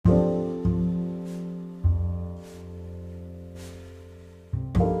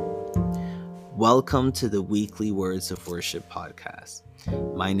Welcome to the weekly Words of Worship podcast.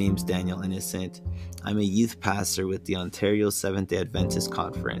 My name's Daniel Innocent. I'm a youth pastor with the Ontario Seventh-day Adventist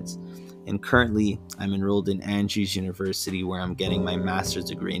Conference, and currently I'm enrolled in Andrews University where I'm getting my master's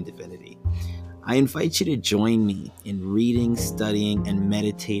degree in divinity. I invite you to join me in reading, studying, and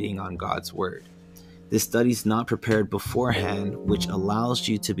meditating on God's Word. This study is not prepared beforehand, which allows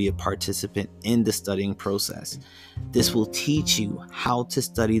you to be a participant in the studying process. This will teach you how to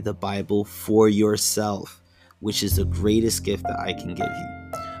study the Bible for yourself, which is the greatest gift that I can give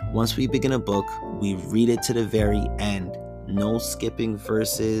you. Once we begin a book, we read it to the very end. No skipping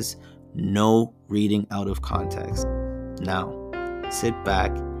verses, no reading out of context. Now, sit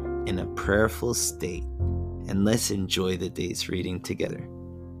back in a prayerful state and let's enjoy the day's reading together.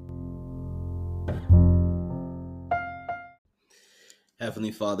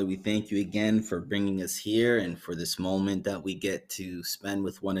 Heavenly Father, we thank you again for bringing us here and for this moment that we get to spend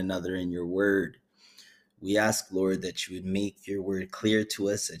with one another in your word. We ask, Lord, that you would make your word clear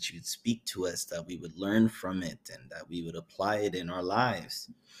to us, that you would speak to us, that we would learn from it, and that we would apply it in our lives.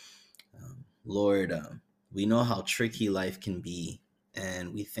 Lord, we know how tricky life can be,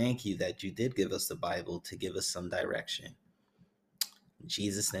 and we thank you that you did give us the Bible to give us some direction. In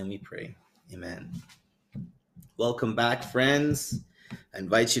Jesus' name we pray. Amen. Welcome back, friends. I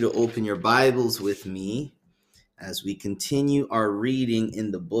invite you to open your Bibles with me as we continue our reading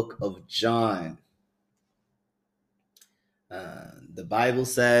in the book of John. The Bible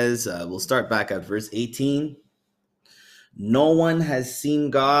says, we'll start back at verse 18. No one has seen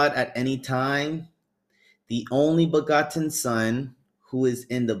God at any time. The only begotten Son, who is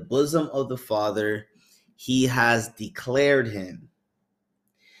in the bosom of the Father, he has declared him.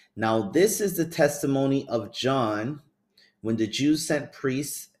 Now this is the testimony of John, when the Jews sent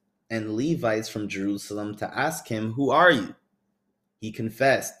priests and Levites from Jerusalem to ask him, "Who are you?" He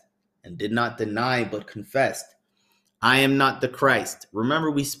confessed and did not deny, but confessed, "I am not the Christ." Remember,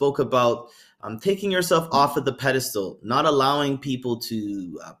 we spoke about taking yourself off of the pedestal, not allowing people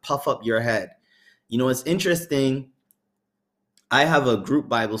to puff up your head. You know, it's interesting. I have a group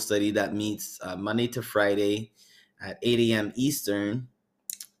Bible study that meets Monday to Friday at 8 a.m. Eastern.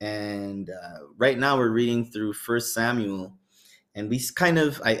 And right now we're reading through 1 Samuel. And we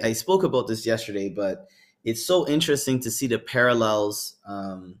I spoke about this yesterday, but it's so interesting to see the parallels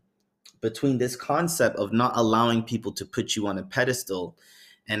between this concept of not allowing people to put you on a pedestal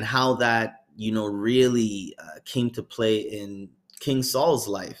and how that, really came to play in King Saul's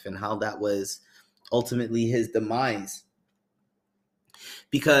life and how that was ultimately his demise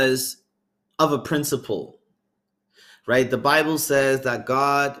because of a principle. Right? The Bible says that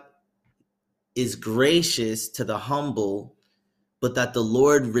God is gracious to the humble, but that the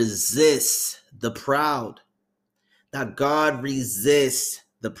Lord resists the proud. That God resists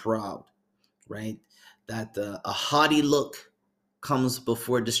the proud, right? That a haughty look comes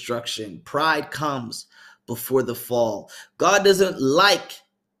before destruction. Pride comes before the fall. God doesn't like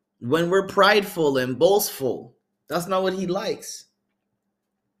when we're prideful and boastful. That's not what he likes.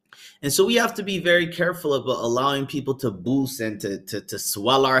 And so we have to be very careful about allowing people to boost and to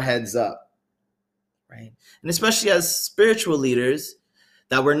swell our heads up, right? And especially as spiritual leaders,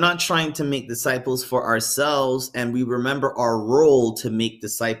 that we're not trying to make disciples for ourselves, and we remember our role to make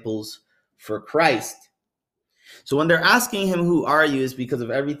disciples for Christ. So when they're asking him, "Who are you?" is because of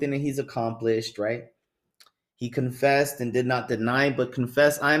everything that he's accomplished, right? He confessed and did not deny, but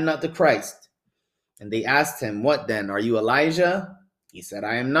confessed, "I am not the Christ." And they asked him, "What then? Are you Elijah?" He said,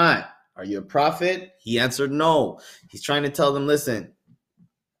 "I am not." "Are you a prophet?" He answered, "No." He's trying to tell them, listen,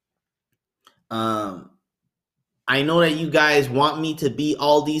 I know that you guys want me to be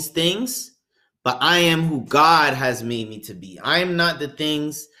all these things, but I am who God has made me to be. I am not the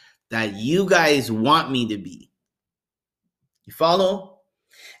things that you guys want me to be. You follow?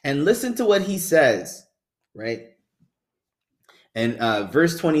 And listen to what he says, right? And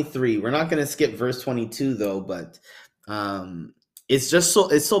verse 23, we're not going to skip verse 22 though, but it's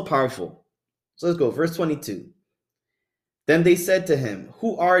so powerful. So let's go. Verse 22. Then they said to him,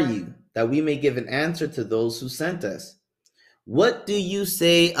 "Who are you, that we may give an answer to those who sent us? What do you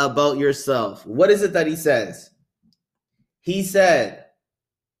say about yourself?" What is it that he says? He said,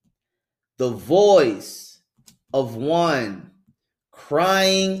 "The voice of one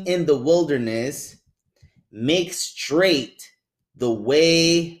crying in the wilderness, make straight the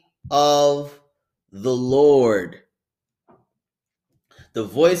way of the Lord." The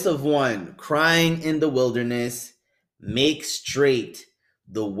voice of one crying in the wilderness, make straight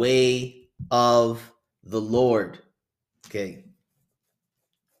the way of the Lord. Okay.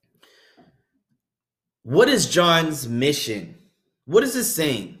 What is John's mission? What is this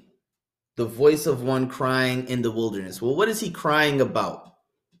saying? the voice of one crying in the wilderness. Well, what is he crying about?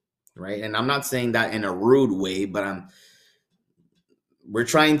 Right? And I'm not saying that in a rude way, but we're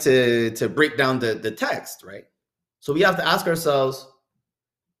trying to break down the text, right? So we have to ask ourselves,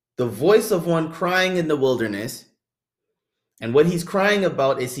 the voice of one crying in the wilderness, and what he's crying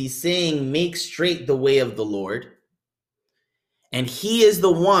about is he's saying, make straight the way of the Lord. And he is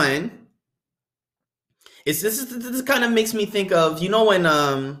the one. This kind of makes me think of,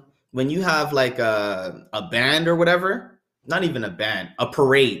 when you have like a band or whatever, not even a band, a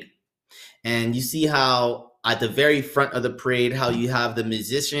parade. And you see how at the very front of the parade, how you have the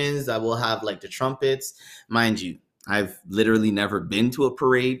musicians that will have like the trumpets. Mind you, I've literally never been to a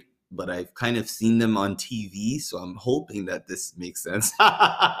parade, but I've kind of seen them on TV. So I'm hoping that this makes sense. But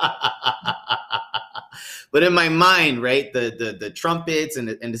in my mind, right, the trumpets and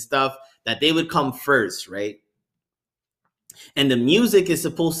the stuff, that they would come first, right? And the music is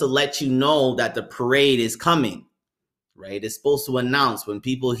supposed to let you know that the parade is coming, right? It's supposed to announce. When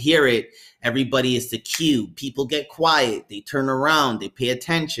people hear it, everybody is to cue. People get quiet. They turn around. They pay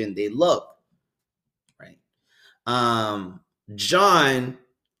attention. They look, right? John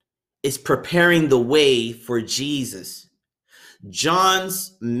is preparing the way for Jesus.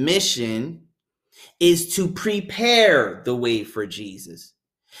 John's mission is to prepare the way for Jesus,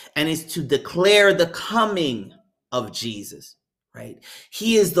 and is to declare the coming of Jesus, right?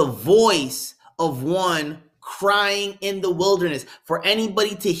 He is the voice of one crying in the wilderness for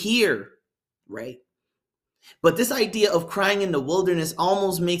anybody to hear, right? But this idea of crying in the wilderness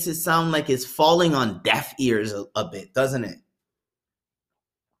almost makes it sound like it's falling on deaf ears a bit, doesn't it?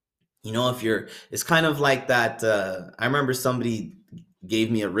 It's kind of like that. I remember somebody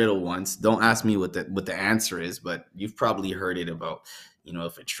gave me a riddle once. Don't ask me what the answer is, but you've probably heard it about,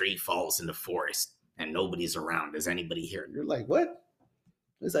 if a tree falls in the forest and nobody's around, does anybody hear it? You're like, what?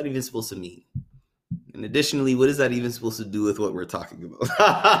 What is that even supposed to mean? And additionally, what is that even supposed to do with what we're talking about?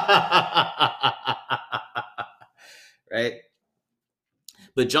 Right?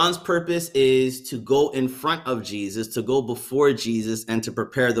 But John's purpose is to go in front of Jesus, to go before Jesus, and to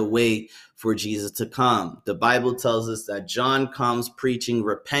prepare the way for Jesus to come. The Bible tells us that John comes preaching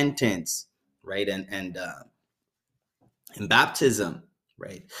repentance, right? And baptism,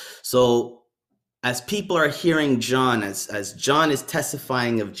 right? So as people are hearing John, as John is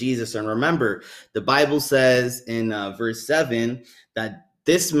testifying of Jesus, and remember, the Bible says in verse 7 that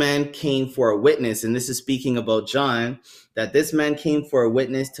this man came for a witness, and this is speaking about John, that this man came for a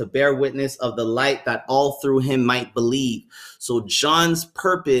witness to bear witness of the light, that all through him might believe. So John's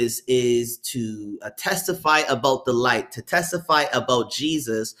purpose is to testify about the light, to testify about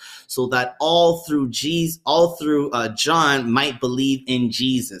Jesus, so that all through John might believe in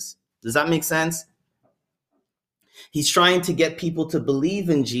Jesus. Does that make sense? He's trying to get people to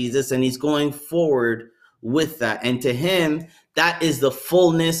believe in Jesus, and he's going forward with that. And to him, that is the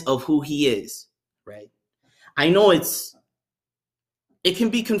fullness of who he is, right? I know it can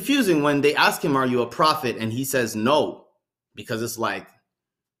be confusing when they ask him, are you a prophet? And he says no, because it's like,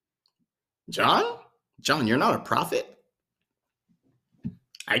 John, you're not a prophet?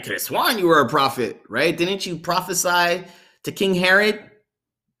 I could have sworn you were a prophet, right? Didn't you prophesy to King Herod?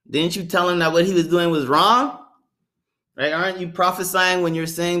 Didn't you tell him that what he was doing was wrong? Right? Aren't you prophesying when you're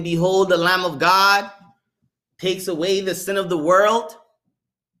saying, behold, the Lamb of God takes away the sin of the world?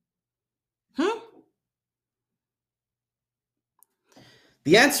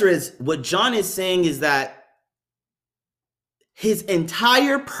 The answer is, what John is saying is that his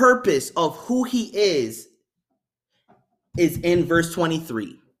entire purpose of who he is in verse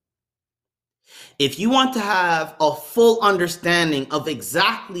 23. If you want to have a full understanding of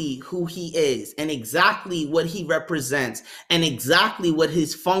exactly who he is and exactly what he represents and exactly what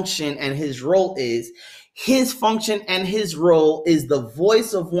his function and his role is, his function and his role is the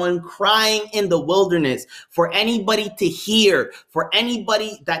voice of one crying in the wilderness for anybody to hear, for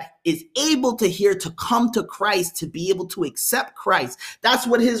anybody that is able to hear, to come to Christ, to be able to accept Christ. That's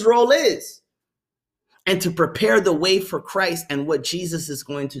what his role is. And to prepare the way for Christ and what Jesus is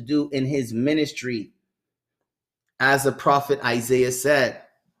going to do in his ministry. As the prophet Isaiah said,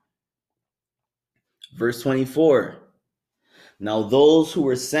 verse 24, now those who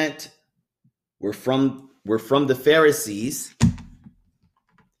were sent were from the Pharisees,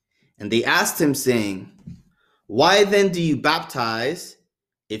 and they asked him, saying, why then do you baptize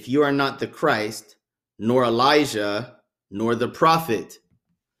if you are not the Christ, nor Elijah, nor the prophet?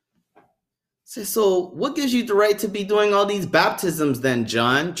 So what gives you the right to be doing all these baptisms then,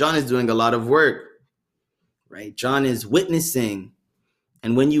 John? John is doing a lot of work, right? John is witnessing.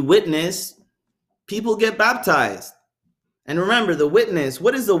 And when you witness, people get baptized. And remember, the witness,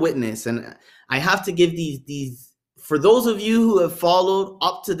 what is the witness? And I have to give these for those of you who have followed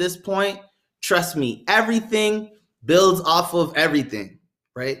up to this point, trust me, everything builds off of everything,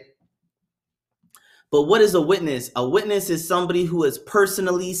 right? But what is a witness? A witness is somebody who has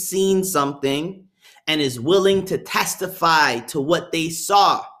personally seen something and is willing to testify to what they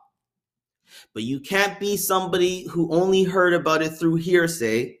saw. But you can't be somebody who only heard about it through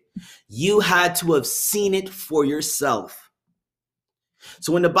hearsay. You had to have seen it for yourself.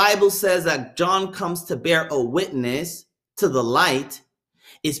 So when the Bible says that John comes to bear a witness to the light,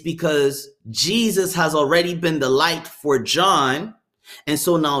 it's because Jesus has already been the light for John. And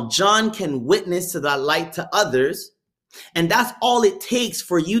so now John can witness to that light to others. And that's all it takes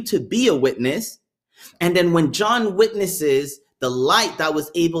for you to be a witness. And then when John witnesses the light that was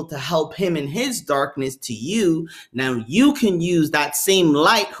able to help him in his darkness to you, now you can use that same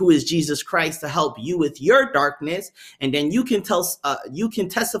light, who is Jesus Christ, to help you with your darkness. And then you can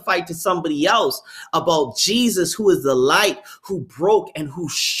testify to somebody else about Jesus, who is the light, who broke and who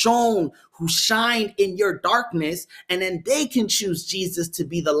shined in your darkness. And then they can choose Jesus to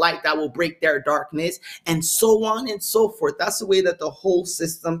be the light that will break their darkness, and so on and so forth. That's the way that the whole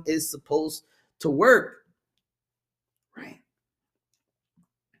system is supposed to work. Right?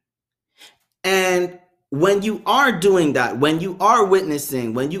 And when you are doing that, when you are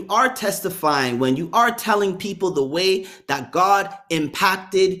witnessing, when you are testifying, when you are telling people the way that God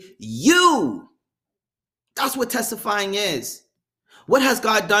impacted you, that's what testifying is. What has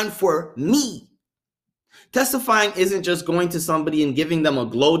God done for me? Testifying isn't just going to somebody and giving them a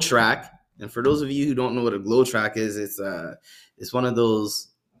glow track. And for those of you who don't know what a glow track is, it's one of those,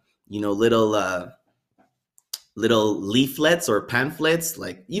 little leaflets or pamphlets,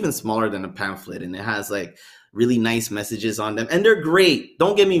 like even smaller than a pamphlet, and it has like really nice messages on them, and they're great,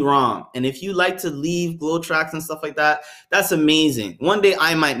 don't get me wrong. And if you like to leave glow tracks and stuff like that, that's amazing. One day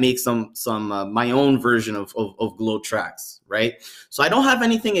I might make some my own version of glow tracks, right? So I don't have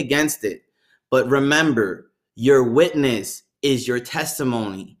anything against it, but remember, your witness is your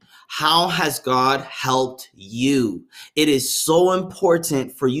testimony. How has God helped you? It is so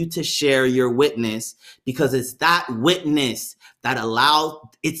important for you to share your witness, because it's that witness that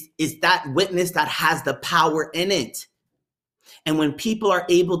it's that witness that has the power in it. And when people are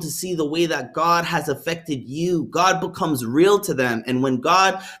able to see the way that God has affected you, God becomes real to them. And when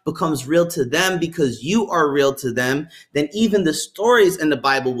God becomes real to them because you are real to them, then even the stories in the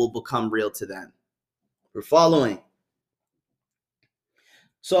Bible will become real to them. We're following.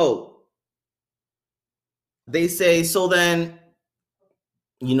 So they say, so then,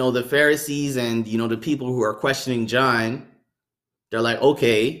 the Pharisees and, the people who are questioning John, they're like,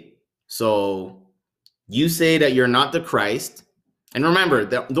 okay, so you say that you're not the Christ. And remember,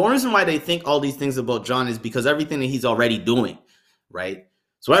 the only reason why they think all these things about John is because everything that he's already doing, right?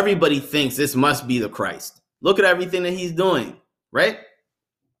 So everybody thinks this must be the Christ. Look at everything that he's doing, right?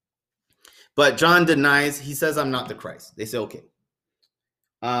 But John denies. He says, I'm not the Christ. They say, okay.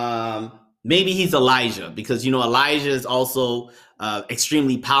 Maybe he's Elijah, because, Elijah is also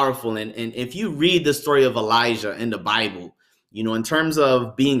extremely powerful. And if you read the story of Elijah in the Bible, in terms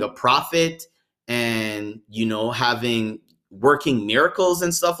of being a prophet and, having working miracles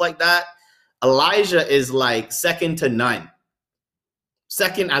and stuff like that, Elijah is like second to none.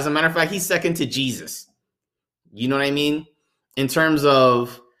 Second, as a matter of fact, he's second to Jesus. You know what I mean? In terms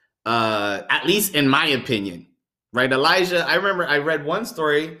of, at least in my opinion, right? Elijah, I remember I read one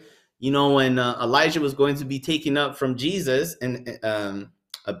story, when Elijah was going to be taken up from Jesus and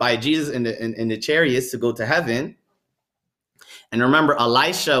by Jesus in the chariots to go to heaven. And remember,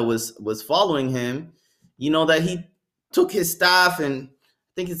 Elisha was following him, that he took his staff, and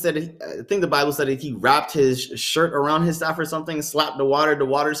I think the Bible said that he wrapped his shirt around his staff or something and slapped the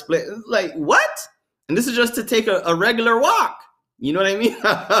water split. It's like, what? And this is just to take a regular walk. You know what I mean?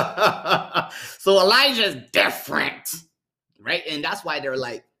 So Elijah's different, right? And that's why they're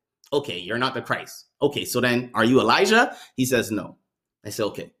like, okay, you're not the Christ. Okay, so then are you Elijah? He says no. I say,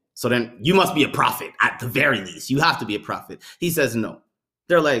 okay, so then you must be a prophet at the very least. You have to be a prophet. He says no.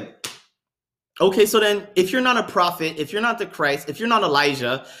 They're like, okay, so then if you're not a prophet, if you're not the Christ, if you're not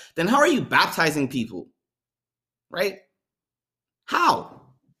Elijah, then how are you baptizing people? Right? How?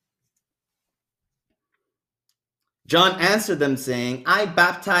 John answered them saying, I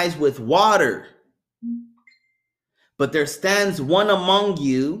baptize with water, but there stands one among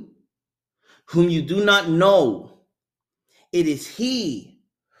you whom you do not know. It is he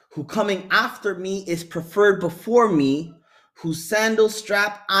who coming after me is preferred before me, whose sandal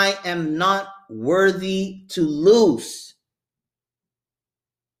strap I am not worthy to loose.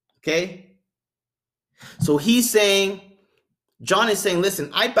 Okay? So he's saying John is saying, listen,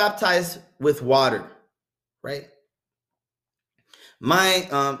 I baptize with water, right?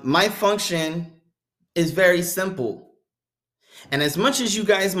 My function is very simple. And as much as you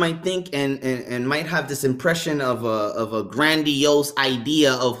guys might think and might have this impression of a grandiose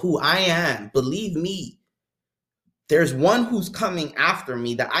idea of who I am, believe me, there's one who's coming after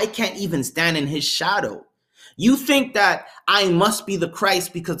me that I can't even stand in his shadow. You think that I must be the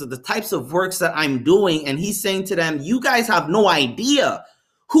Christ because of the types of works that I'm doing, and he's saying to them, you guys have no idea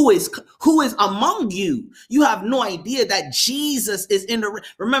who is among you. You have no idea that Jesus is in the,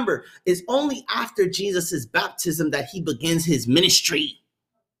 remember, it's only after Jesus's baptism that he begins his ministry,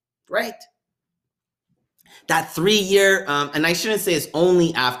 right? That 3-year, and I shouldn't say it's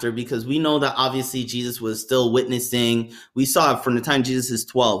only after, because we know that obviously Jesus was still witnessing. We saw from the time Jesus is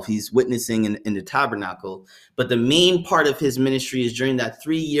 12, he's witnessing in the tabernacle. But the main part of his ministry is during that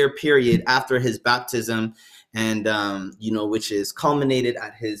 3-year period after his baptism, and which is culminated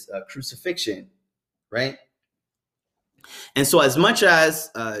at his crucifixion, right? And so as much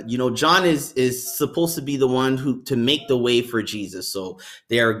as, John is supposed to be the one who to make the way for Jesus. So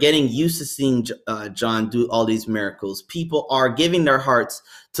they are getting used to seeing John do all these miracles. People are giving their hearts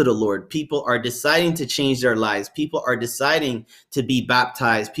to the Lord. People are deciding to change their lives. People are deciding to be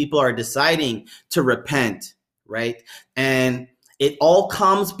baptized. People are deciding to repent, right? And it all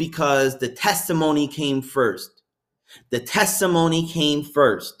comes because the testimony came first. The testimony came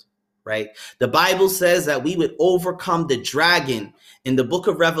first. Right? The Bible says that we would overcome the dragon in the book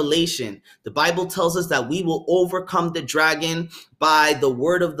of Revelation. The Bible tells us that we will overcome the dragon by the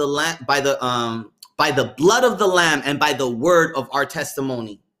word of the lamb, by the blood of the lamb, and by the word of our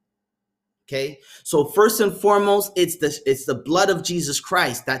testimony. Okay? So first and foremost, it's the blood of Jesus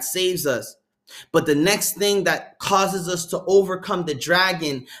Christ that saves us. But the next thing that causes us to overcome the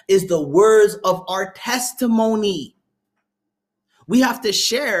dragon is the words of our testimony. We have to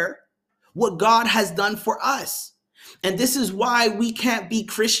share what God has done for us. And this is why we can't be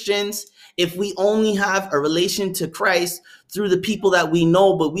Christians if we only have a relation to Christ through the people that we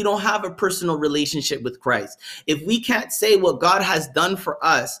know, but we don't have a personal relationship with Christ. If we can't say what God has done for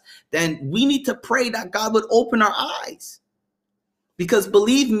us, then we need to pray that God would open our eyes. Because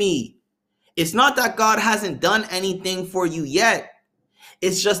believe me, it's not that God hasn't done anything for you yet.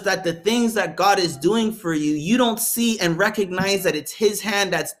 It's just that the things that God is doing for you, you don't see and recognize that it's his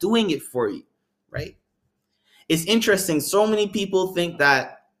hand that's doing it for you, right? It's interesting. So many people think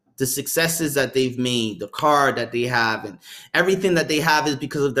that the successes that they've made, the car that they have, and everything that they have is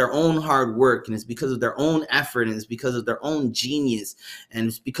because of their own hard work, and it's because of their own effort, and it's because of their own genius, and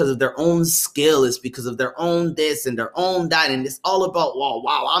it's because of their own skill, it's because of their own this and their own that, and it's all about,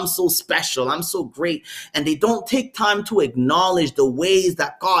 wow, I'm so special, I'm so great, and they don't take time to acknowledge the ways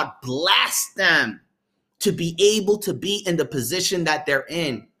that God blessed them to be able to be in the position that they're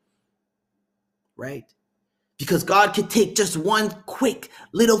in, right? Because God could take just one quick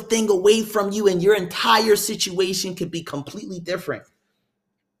little thing away from you and your entire situation could be completely different.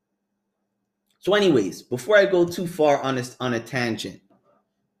 So anyways, before I go too far on a tangent,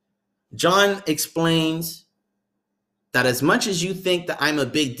 John explains that as much as you think that I'm a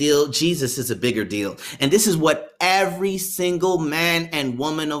big deal, Jesus is a bigger deal. And this is what every single man and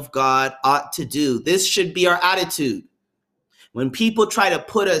woman of God ought to do. This should be our attitude. When people try to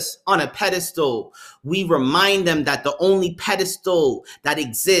put us on a pedestal, we remind them that the only pedestal that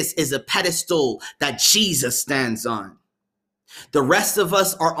exists is a pedestal that Jesus stands on. The rest of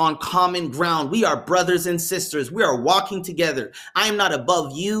us are on common ground. We are brothers and sisters. We are walking together. I am not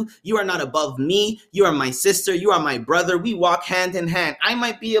above you. You are not above me. You are my sister. You are my brother. We walk hand in hand. I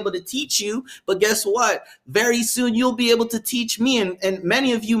might be able to teach you, but guess what? Very soon you'll be able to teach me. And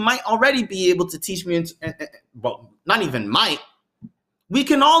many of you might already be able to teach me. Well, not even might. We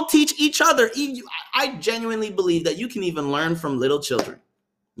can all teach each other. I genuinely believe that you can even learn from little children.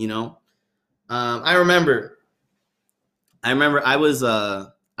 I remember I was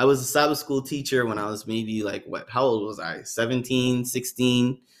a Sabbath school teacher when I was maybe how old was I? 17,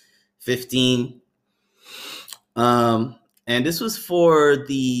 16, 15. And this was for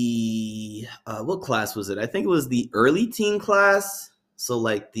the, what class was it? I think it was the early teen class. So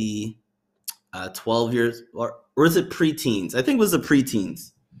the 12 years, or is it preteens? I think it was the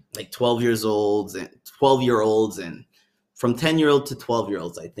preteens, 12 years old and 12-year-olds, and from 10-year-old to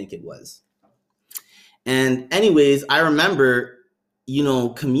 12-year-olds, I think it was. And anyways, I remember,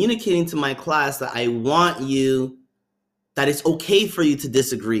 communicating to my class that I want you, that it's okay for you to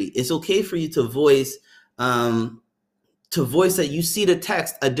disagree. It's okay for you to voice that you see the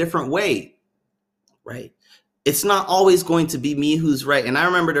text a different way, right? It's not always going to be me who's right. And I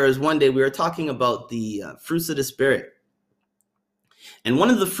remember there was one day we were talking about the fruits of the Spirit. And one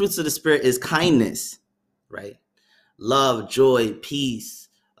of the fruits of the Spirit is kindness, right? Love, joy, peace,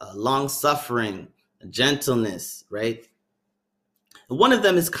 long suffering, gentleness, right? One of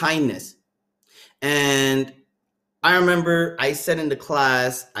them is kindness. And I remember I said in the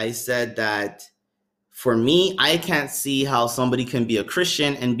class, I said that for me, I can't see how somebody can be a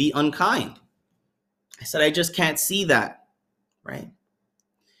Christian and be unkind. I said, I just can't see that, right?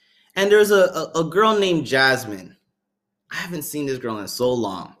 And there's a girl named Jasmine. I haven't seen this girl in so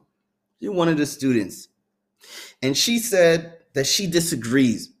long. She's one of the students. And she said that she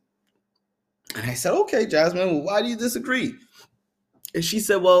disagrees. And I said, okay, Jasmine, well, why do you disagree? And she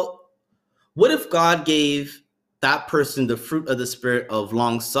said, well, what if God gave that person the fruit of the Spirit of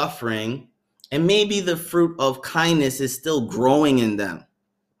long suffering, and maybe the fruit of kindness is still growing in them?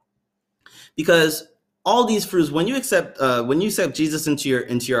 Because all these fruits, when you accept Jesus into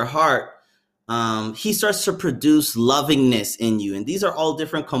your heart, he starts to produce lovingness in you, and these are all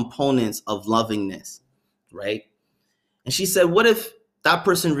different components of lovingness, right? And she said, what if that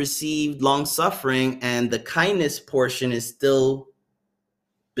person received long suffering and the kindness portion is still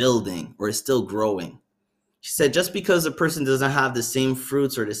building or is still growing? She said, just because a person doesn't have the same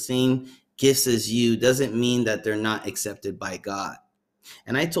fruits or the same gifts as you doesn't mean that they're not accepted by God.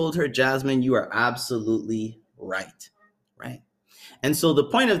 And I told her, Jasmine, you are absolutely right, right? And so the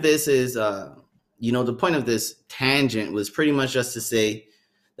point of this is, the point of this tangent was pretty much just to say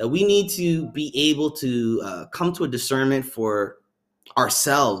that we need to be able to come to a discernment for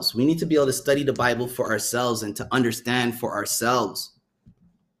ourselves. We need to be able to study the Bible for ourselves and to understand for ourselves.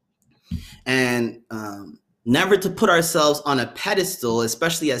 And never to put ourselves on a pedestal,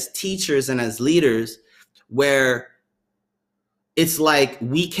 especially as teachers and as leaders, where it's like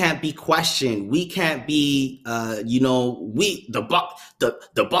we can't be questioned. We can't be, the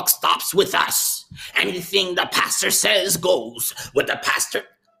buck stops with us. Anything the pastor says goes with the pastor.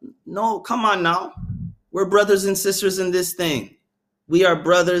 No, come on now. We're brothers and sisters in this thing. We are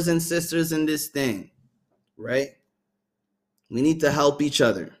brothers and sisters in this thing, right? We need to help each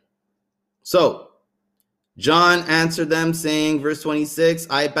other. So John answered them, saying, verse 26,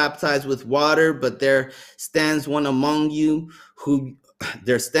 I baptize with water, but there stands one among you whom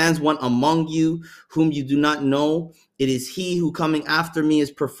you do not know. It is he who coming after me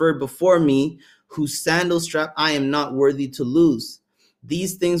is preferred before me, whose sandal strap I am not worthy to loose.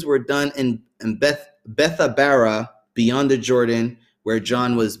 These things were done in Bethabara, beyond the Jordan, where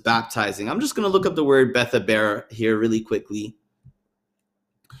John was baptizing. I'm just going to look up the word Bethabara here really quickly.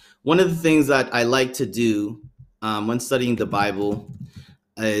 One of the things that I like to do when studying the Bible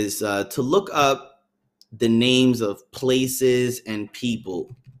is to look up the names of places and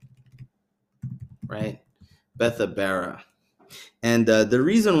people, right? Bethabara. And the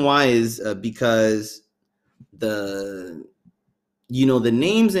reason why is because the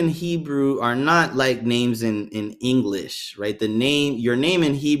names in Hebrew are not like names in English, right? Your name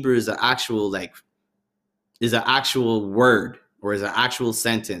in Hebrew is an actual word or is an actual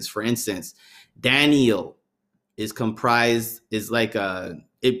sentence. For instance, Daniel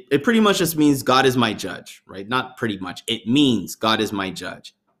it pretty much just means God is my judge, right? Not pretty much. It means God is my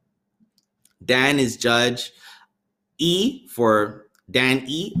judge. Dan is judge. E for Dan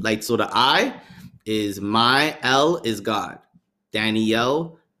E, so the I is my, L is God.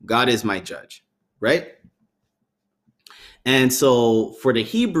 Daniel, God is my judge, right? And so for the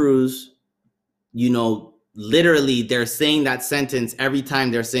Hebrews, literally they're saying that sentence every time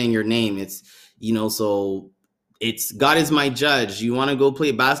they're saying your name. It's, so it's God is my judge. You want to go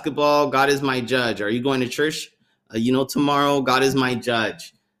play basketball? God is my judge. Are you going to church? Tomorrow, God is my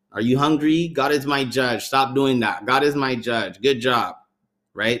judge. Are you hungry? God is my judge. Stop doing that. God is my judge. Good job,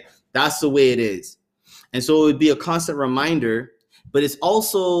 right? That's the way it is. And so it would be a constant reminder, but it's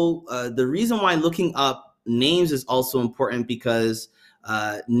also the reason why looking up names is also important because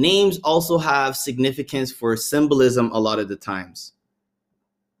names also have significance for symbolism a lot of the times.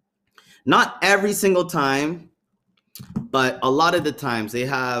 Not every single time, but a lot of the times they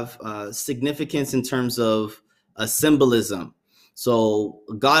have significance in terms of symbolism. So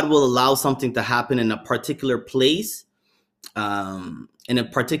God will allow something to happen in a particular place,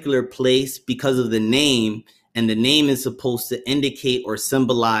 because of the name, and the name is supposed to indicate or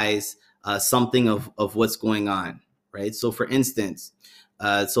symbolize something of what's going on, right? So for instance,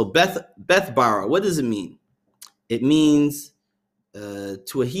 Bethbara, what does it mean? It means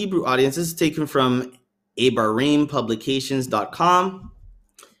to a Hebrew audience, this is taken from abarimpublications.com,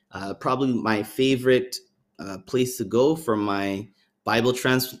 probably my favorite place to go for my Bible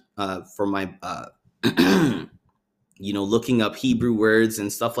for my looking up Hebrew words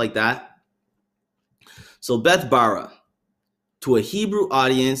and stuff like that. So Bethbara, To a Hebrew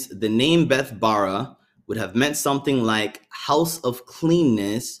audience, the name Beth Bara would have meant something like house of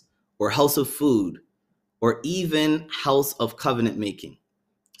cleanness or house of food or even house of covenant making.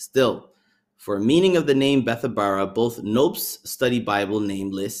 Still, for a meaning of the name Bethabara, both Nope's study Bible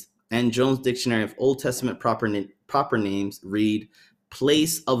name list and Jones Dictionary of Old Testament proper names read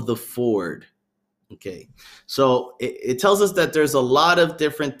place of the ford. Okay, so it tells us that there's a lot of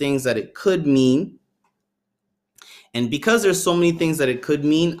different things that it could mean. And because there's so many things that it could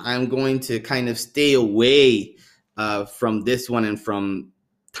mean, I'm going to kind of stay away from this one and from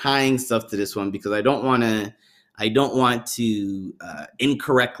tying stuff to this one, because I don't want to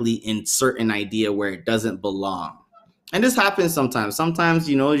incorrectly insert an idea where it doesn't belong. And this happens sometimes. Sometimes,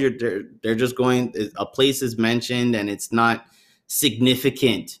 they're just going, a place is mentioned and it's not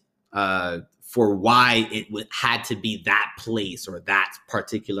significant for why it had to be that place or that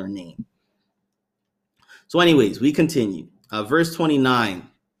particular name. So anyways, we continue. Verse 29.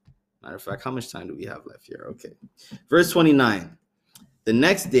 Matter of fact, how much time do we have left here? Okay. Verse 29. The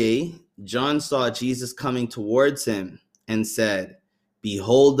next day, John saw Jesus coming towards him and said,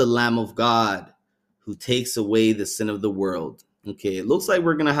 "Behold the Lamb of God who takes away the sin of the world." Okay, it looks like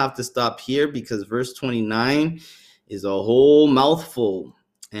we're going to have to stop here because verse 29 is a whole mouthful.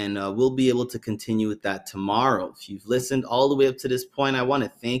 And we'll be able to continue with that tomorrow. If you've listened all the way up to this point, I want to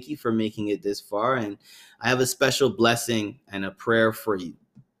thank you for making it this far. And I have a special blessing and a prayer for you.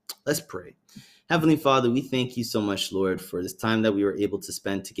 Let's pray. Heavenly Father, we thank you so much, Lord, for this time that we were able to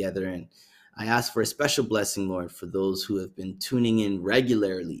spend together. And I ask for a special blessing, Lord, for those who have been tuning in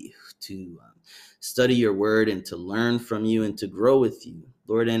regularly to study your word and to learn from you and to grow with you,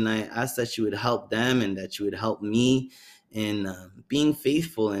 Lord. And I ask that you would help them and that you would help me in being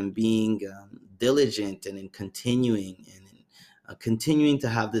faithful and being diligent and in continuing to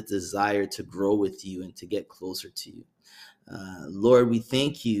have the desire to grow with you and to get closer to you. Lord, we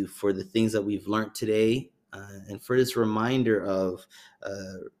thank you for the things that we've learned today and for this reminder of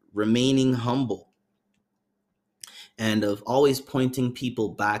remaining humble and of always pointing people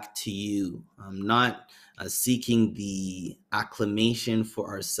back to you, not seeking the acclamation for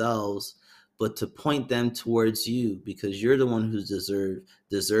ourselves, but to point them towards you, because you're the one who's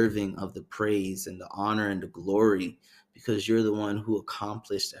deserving of the praise and the honor and the glory, because you're the one who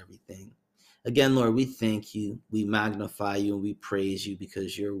accomplished everything. Again, Lord, we thank you, we magnify you, and we praise you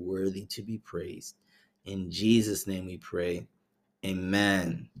because you're worthy to be praised. In Jesus' name we pray.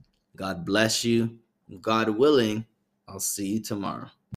 Amen. God bless you. God willing, I'll see you tomorrow.